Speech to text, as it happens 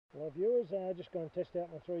Hello viewers, just going to test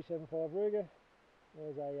out my 375 Ruger.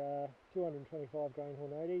 There's a 225 grain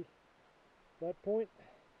Hornady flat point.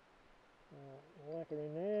 Lacquer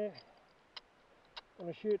in there. I'm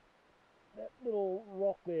going to shoot that little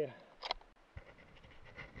rock there.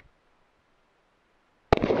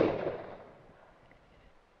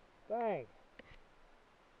 Bang!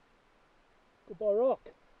 Goodbye rock.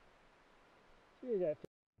 See that.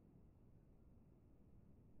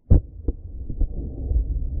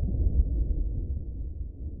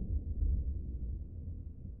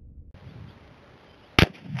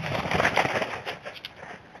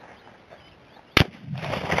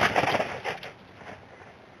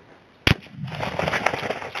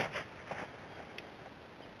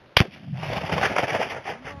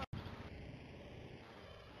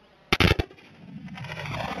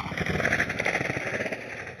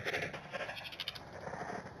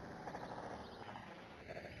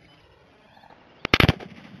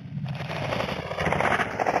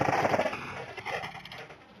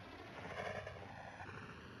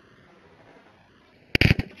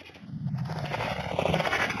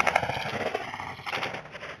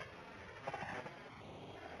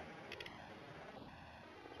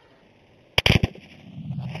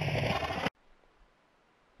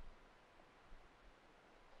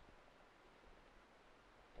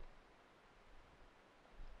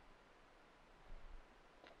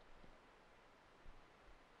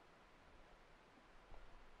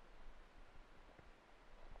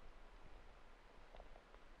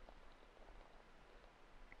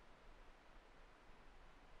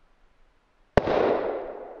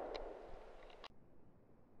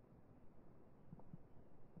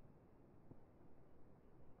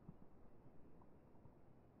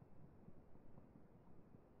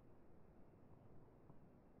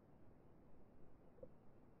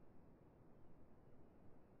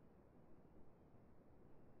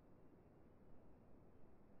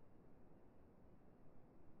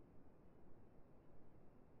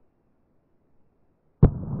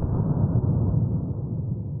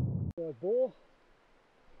 Ball.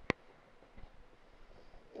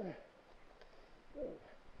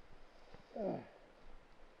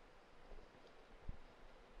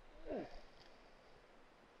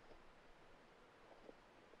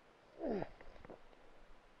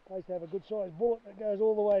 Pays to have a good sized bullet that goes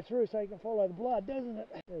all the way through so you can follow the blood, doesn't it?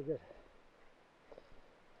 Very good.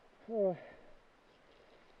 Alright.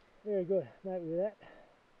 Very good. Mate with that.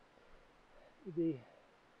 With the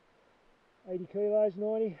 80 kilos,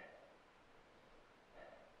 90.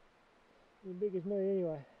 As big as me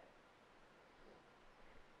anyway.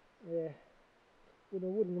 Yeah.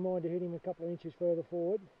 Wouldn't mind to hit him a couple of inches further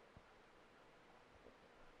forward.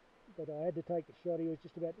 But I had to take the shot. He was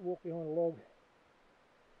just about to walk behind a log.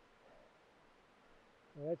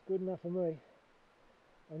 Well, that's good enough for me.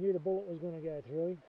 I knew the bullet was going to go through him.